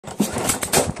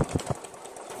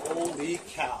Holy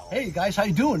cow. Hey guys, how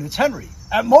you doing? It's Henry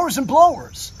at Mowers and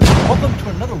Blowers. Welcome to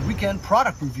another weekend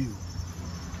product review.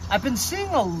 I've been seeing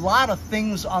a lot of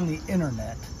things on the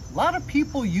internet. A lot of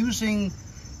people using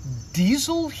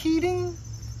diesel heating.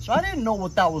 So I didn't know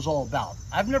what that was all about.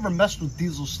 I've never messed with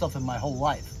diesel stuff in my whole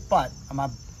life, but I'm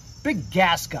a big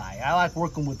gas guy. I like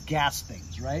working with gas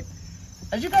things, right?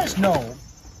 As you guys know,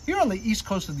 here on the East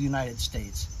Coast of the United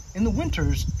States, in the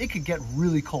winters, it could get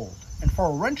really cold. And for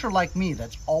a renter like me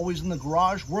that's always in the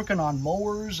garage working on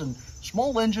mowers and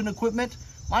small engine equipment,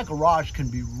 my garage can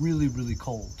be really, really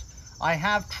cold. I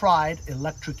have tried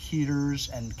electric heaters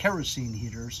and kerosene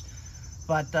heaters,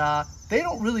 but they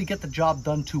don't really get the job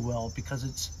done too well because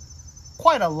it's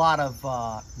quite a lot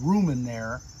of room in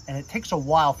there and it takes a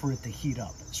while for it to heat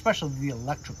up, especially the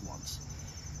electric ones.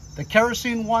 The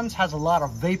kerosene ones has a lot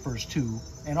of vapors too,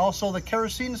 and also the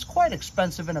kerosene is quite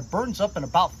expensive and it burns up in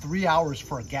about 3 hours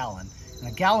for a gallon, and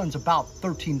a gallon's about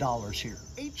 $13 here.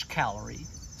 HCanopy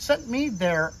sent me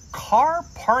their car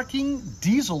parking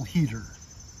diesel heater.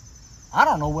 I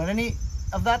don't know what any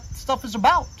of that stuff is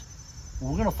about.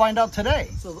 We're gonna find out today.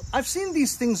 So I've seen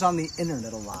these things on the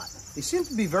internet a lot. They seem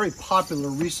to be very popular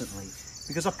recently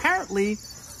because apparently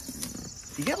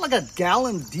you get like a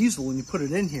gallon diesel and you put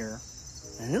it in here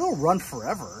and it'll run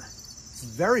forever. It's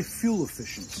very fuel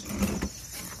efficient.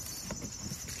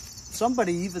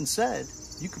 Somebody even said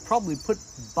you could probably put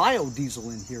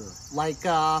biodiesel in here, like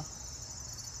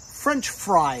French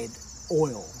fried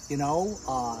oil, you know,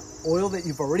 oil that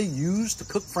you've already used to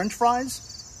cook French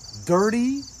fries,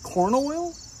 dirty corn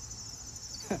oil.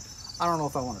 I don't know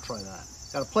if I want to try that.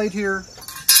 Got a plate here.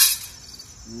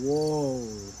 Whoa.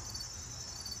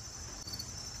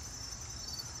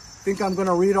 Think I'm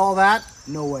gonna read all that?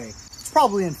 No way. It's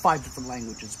probably in 5 different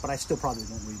languages, but I still probably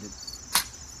won't read it.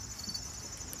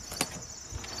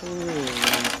 Holy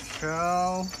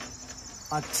cow.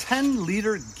 A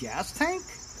 10-liter gas tank?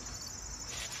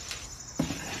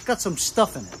 Got some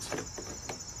stuff in it.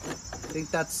 I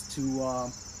think that's to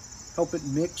help it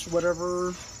mix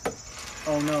whatever.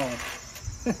 Oh no.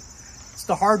 It's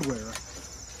the hardware.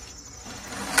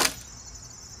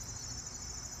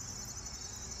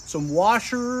 Some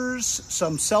washers,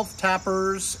 some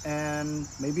self-tappers, and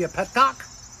maybe a petcock,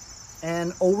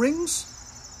 and O-rings.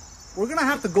 We're gonna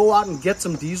have to go out and get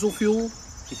some diesel fuel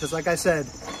because, like I said,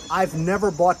 I've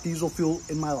never bought diesel fuel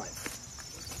in my life.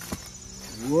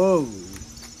 Whoa.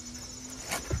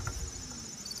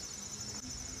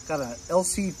 Got an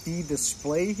LCD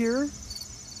display here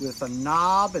with a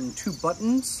knob and 2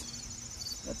 buttons.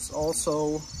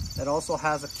 That also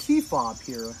has a key fob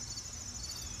here.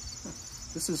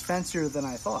 This is fancier than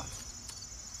I thought.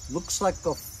 Looks like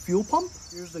the fuel pump.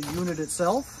 Here's the unit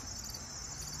itself.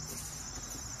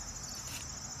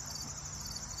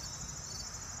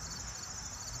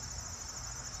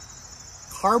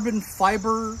 Carbon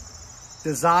fiber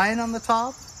design on the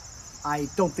top. I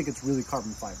don't think it's really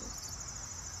carbon fiber.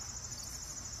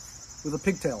 With a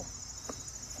pigtail.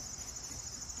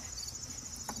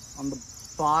 On the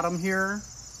bottom here,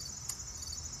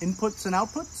 inputs and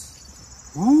outputs.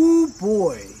 Ooh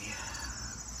boy.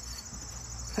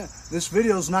 This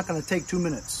video is not going to take 2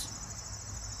 minutes.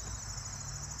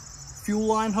 Fuel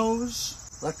line hose,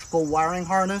 electrical wiring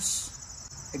harness,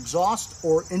 exhaust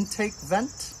or intake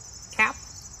vent cap,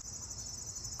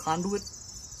 conduit,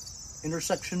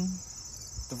 intersection,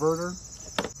 diverter,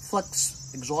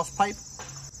 flex exhaust pipe,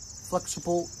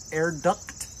 flexible air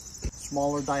duct,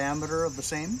 smaller diameter of the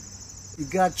same. You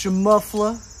got your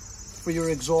muffler for your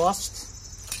exhaust,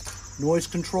 noise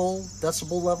control,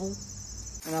 decibel level,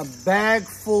 and a bag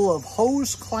full of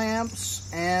hose clamps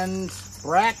and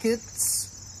brackets,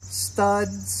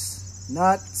 studs,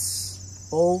 nuts,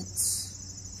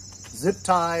 bolts, zip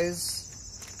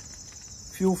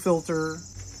ties, fuel filter.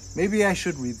 Maybe I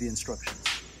should read the instructions.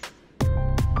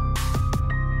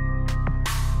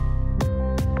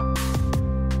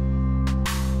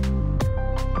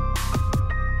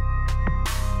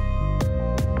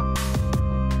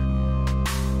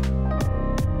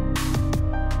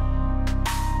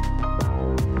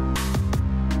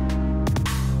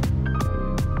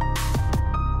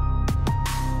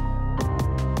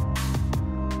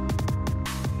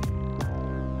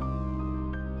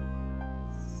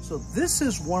 So this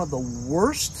is one of the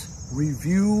worst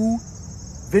review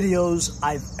videos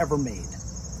I've ever made,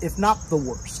 if not the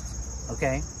worst,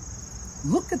 okay?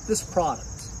 Look at this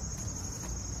product.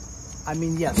 I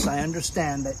mean, yes, I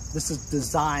understand that this is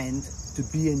designed to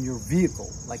be in your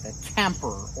vehicle, like a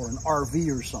camper or an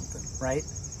RV or something, right?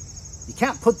 You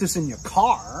can't put this in your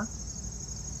car.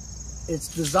 It's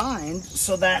designed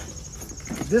so that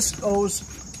this goes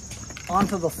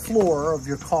onto the floor of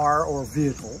your car or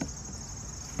vehicle.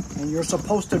 And you're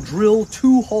supposed to drill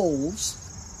 2 holes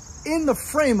in the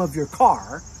frame of your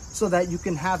car so that you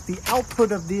can have the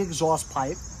output of the exhaust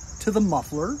pipe to the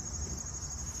muffler,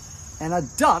 and a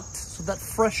duct so that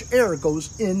fresh air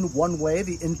goes in one way,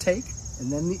 the intake,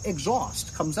 and then the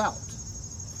exhaust comes out.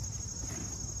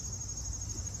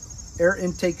 Air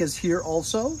intake is here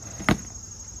also.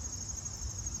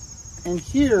 And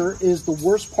here is the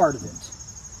worst part of it.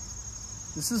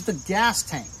 This is the gas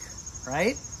tank,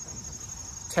 right?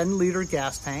 10-liter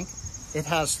gas tank. It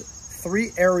has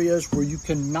 3 areas where you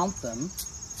can mount them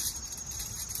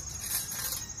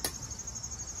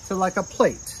to like a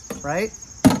plate, right?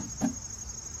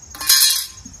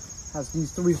 Has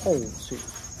these 3 holes here.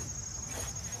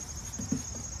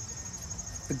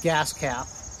 The gas cap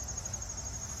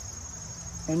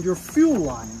and your fuel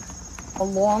line, a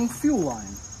long fuel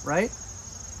line, right?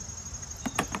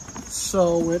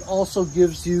 So it also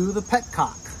gives you the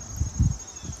petcock,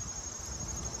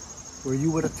 where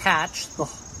you would attach the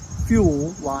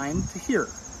fuel line to here,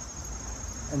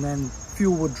 and then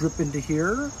fuel would drip into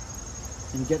here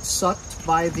and get sucked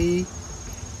by the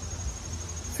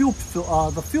fuel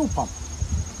pump.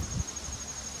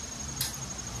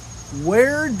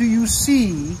 Where do you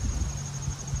see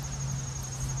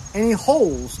any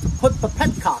holes to put the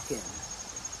petcock in?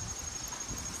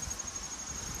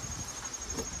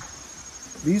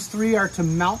 These 3 are to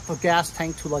mount the gas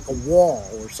tank to like a wall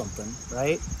or something,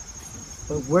 right?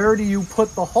 But where do you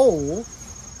put the hole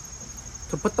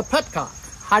to put the petcock?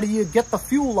 How do you get the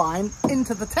fuel line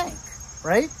into the tank,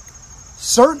 right?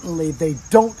 Certainly they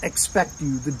don't expect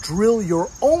you to drill your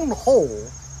own hole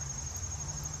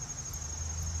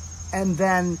and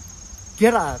then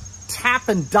get a tap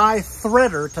and die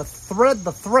threader to thread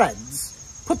the threads,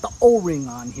 put the O-ring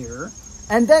on here,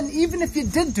 and then even if you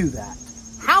did do that,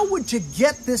 how would you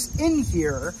get this in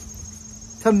here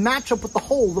to match up with the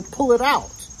hole to pull it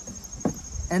out?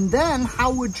 And then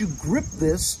how would you grip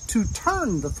this to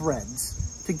turn the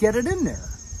threads to get it in there?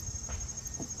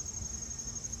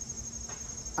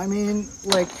 I mean,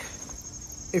 like,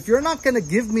 if you're not going to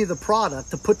give me the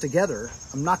product to put together,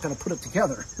 I'm not going to put it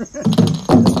together.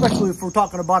 Especially if we're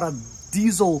talking about a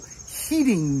diesel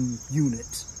heating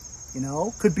unit, you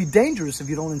know, could be dangerous if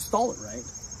you don't install it right.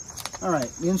 All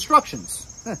right, the instructions.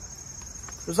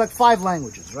 There's like 5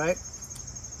 languages, right?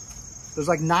 There's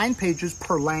like 9 pages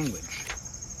per language.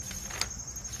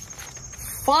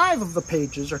 5 of the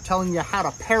pages are telling you how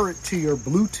to pair it to your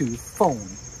Bluetooth phone.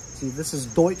 See, this is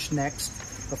Deutsch next.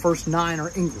 The first 9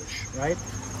 are English, right?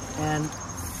 And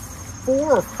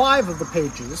 4 or 5 of the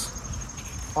pages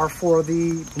are for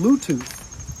the Bluetooth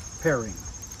pairing,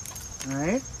 all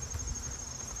right?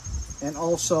 And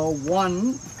also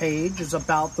 1 page is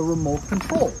about the remote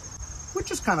control,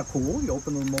 which is kind of cool. You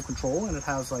open the remote control and it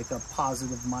has like a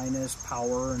positive, minus,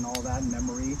 power and all that,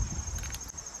 memory.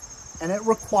 And it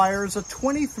requires a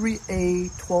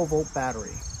 23A 12-volt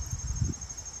battery.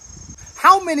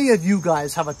 How many of you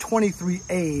guys have a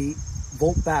 23A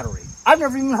volt battery? I've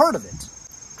never even heard of it.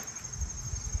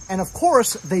 And of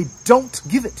course, they don't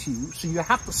give it to you, so you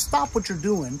have to stop what you're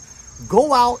doing,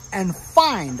 go out and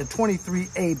find a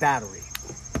 23A battery.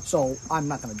 So I'm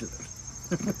not going to do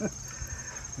it.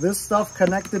 This stuff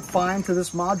connected fine to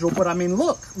this module, but I mean,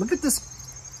 look at this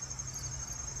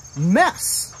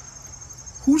mess.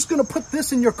 Who's going to put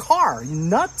this in your car? Are you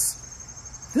nuts?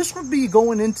 This would be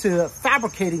going into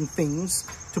fabricating things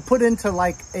to put into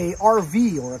like a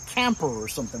RV or a camper or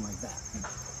something like that,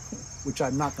 which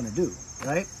I'm not going to do,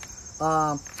 right?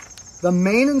 The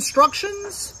main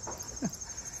instructions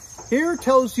here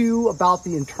tells you about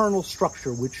the internal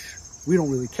structure, which we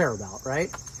don't really care about, right?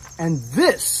 And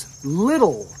this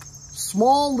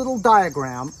small little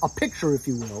diagram, a picture if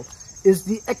you will, is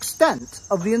the extent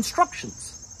of the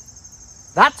instructions.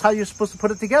 That's how you're supposed to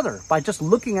put it together, by just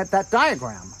looking at that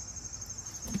diagram.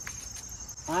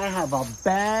 I have a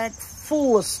bag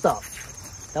full of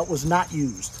stuff that was not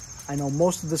used. I know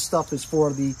most of this stuff is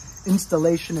for the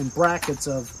installation and brackets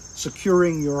of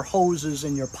securing your hoses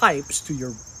and your pipes to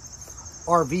your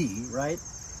RV, right?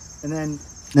 And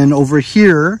then over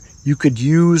here, you could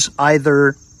use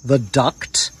either the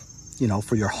duct, you know,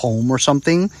 for your home or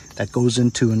something that goes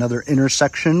into another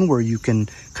intersection where you can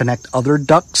connect other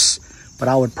ducts. But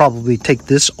I would probably take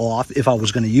this off if I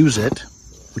was going to use it,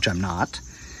 which I'm not,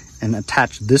 and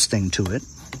attach this thing to it,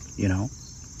 you know.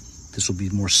 This will be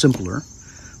more simpler.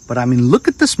 But I mean, look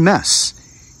at this mess.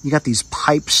 You got these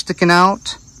pipes sticking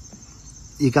out.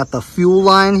 You got the fuel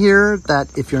line here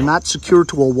that if you're not secure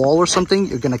to a wall or something,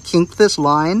 you're going to kink this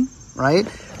line, right?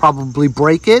 Probably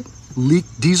break it, leak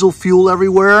diesel fuel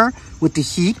everywhere with the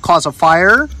heat, cause a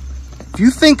fire. If you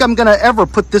think I'm going to ever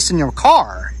put this in your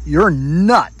car, you're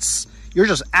nuts. You're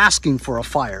just asking for a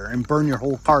fire and burn your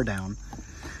whole car down.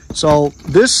 So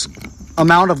this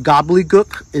amount of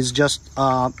gobbledygook is just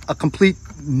a complete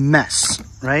mess,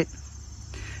 right?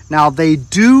 Now they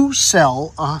do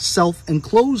sell a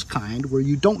self-enclosed kind where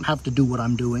you don't have to do what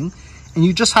I'm doing, and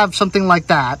you just have something like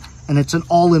that, and it's an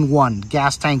all-in-one.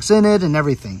 Gas tanks in it and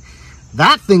everything.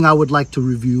 That thing I would like to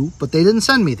review, but they didn't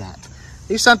send me that.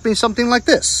 They sent me something like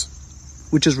this,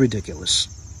 which is ridiculous.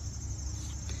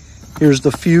 Here's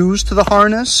the fuse to the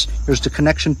harness. Here's the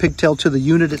connection pigtail to the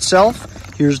unit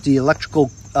itself. Here's the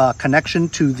electrical connection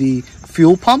to the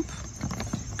fuel pump,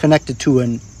 connected to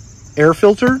an air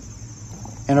filter.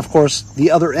 And of course,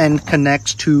 the other end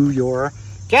connects to your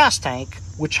gas tank,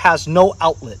 which has no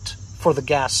outlet for the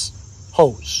gas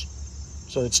hose.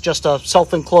 So it's just a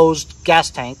self-enclosed gas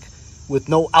tank with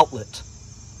no outlet.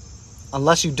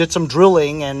 Unless you did some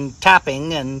drilling and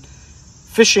tapping and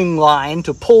fishing line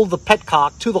to pull the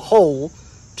petcock to the hole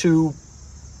to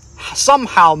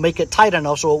somehow make it tight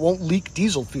enough so it won't leak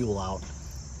diesel fuel out.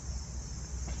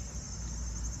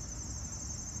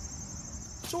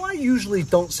 So I usually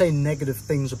don't say negative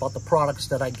things about the products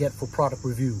that I get for product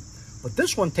review, but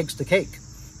this one takes the cake.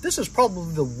 This is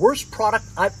probably the worst product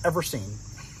I've ever seen.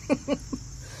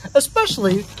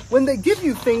 Especially when they give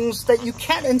you things that you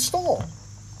can't install.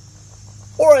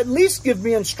 Or at least give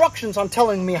me instructions on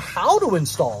telling me how to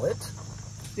install it.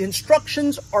 The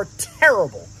instructions are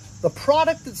terrible. The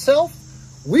product itself,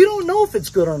 we don't know if it's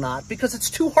good or not because it's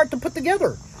too hard to put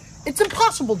together. It's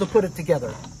impossible to put it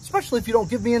together, especially if you don't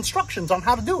give me instructions on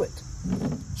how to do it.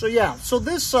 So yeah, so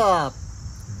this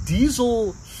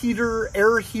diesel heater,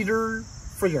 air heater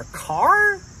for your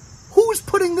car? Who's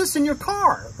putting this in your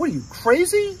car? What are you,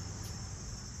 crazy?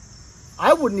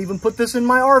 I wouldn't even put this in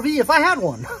my RV if I had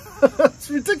one. It's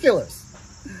ridiculous.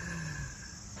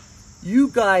 You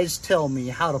guys tell me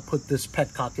how to put this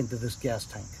petcock into this gas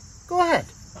tank. Go ahead.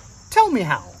 Tell me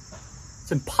how.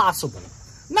 It's impossible.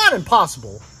 Not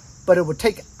impossible, but it would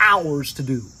take hours to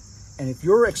do. And if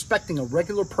you're expecting a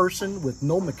regular person with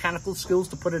no mechanical skills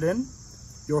to put it in,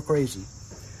 you're crazy.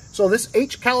 So this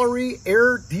H-calorie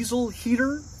air diesel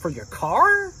heater for your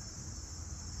car?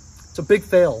 It's a big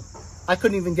fail. I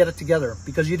couldn't even get it together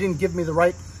because you didn't give me the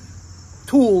right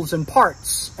tools and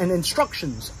parts and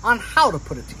instructions on how to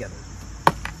put it together.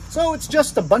 So it's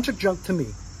just a bunch of junk to me.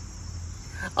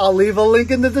 I'll leave a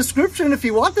link in the description if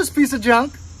you want this piece of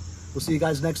junk. We'll see you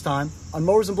guys next time on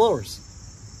Mowers and Blowers.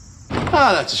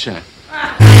 Ah, that's a shame.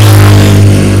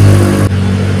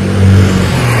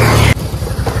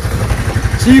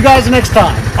 See you guys next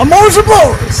time on Mowers and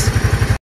Blowers.